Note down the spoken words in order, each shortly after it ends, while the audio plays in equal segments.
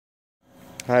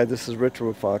Hi, this is Richard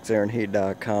with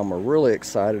FoxAirandHeat.com. We're really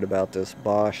excited about this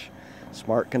Bosch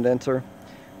smart condenser.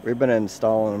 We've been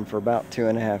installing them for about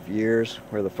 2.5 years.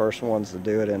 We're the first ones to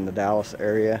do it in the Dallas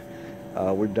area.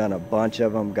 We've done a bunch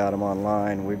of them, got them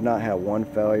online. We've not had one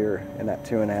failure in that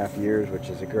 2.5 years, which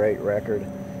is a great record.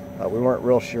 We weren't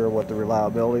real sure what the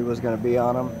reliability was going to be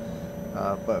on them,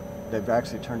 but they've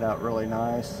actually turned out really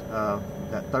nice.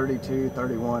 That 32,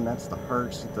 31, that's the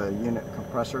hertz that the unit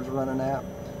compressor is running at.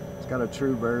 It's got a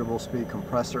true variable speed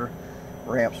compressor,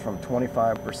 ramps from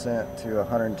 25% to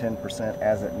 110%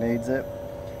 as it needs it.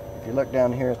 If you look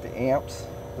down here at the amps,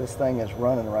 this thing is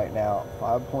running right now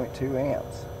 5.2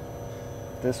 amps.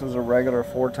 If this was a regular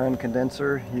 4-ton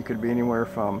condenser, you could be anywhere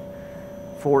from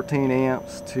 14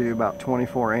 amps to about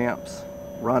 24 amps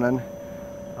running.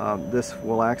 This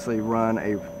will actually run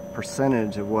a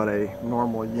percentage of what a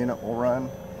normal unit will run.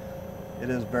 It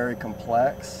is very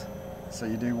complex, so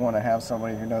you do want to have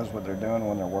somebody who knows what they're doing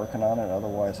when they're working on it,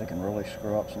 otherwise it can really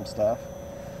screw up some stuff.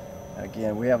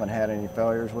 Again, we haven't had any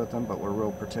failures with them, but we're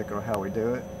real particular how we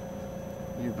do it.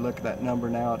 You look at that number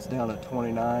now, it's down at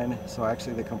 29, so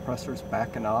actually the compressor is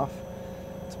backing off.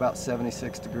 It's about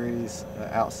 76 degrees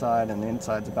outside and the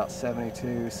inside's about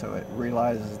 72, so it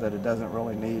realizes that it doesn't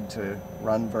really need to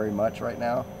run very much right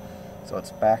now. So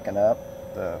it's backing up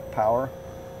the power.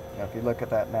 Now if you look at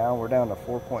that now, we're down to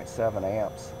 4.7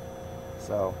 amps.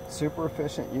 So super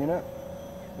efficient unit.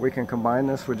 We can combine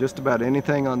this with just about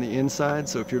anything on the inside.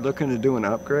 So if you're looking to do an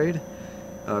upgrade,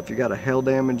 if you got a hail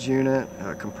damage unit,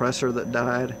 a compressor that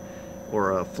died,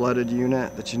 or a flooded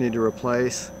unit that you need to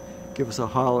replace, give us a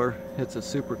holler. It's a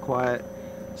super quiet,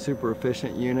 super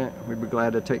efficient unit. We'd be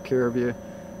glad to take care of you.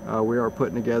 We are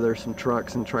putting together some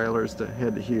trucks and trailers to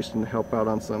head to Houston to help out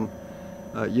on some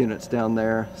units down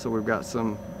there. So we've got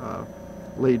some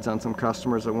leads on some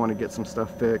customers that want to get some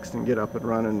stuff fixed and get up and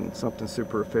running something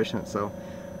super efficient. So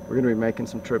we're going to be making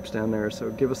some trips down there. So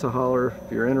give us a holler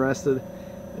if you're interested.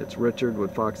 It's Richard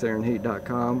with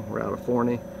FoxAirandHeat.com. We're out of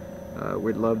Forney.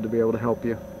 We'd love to be able to help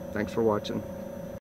you. Thanks for watching.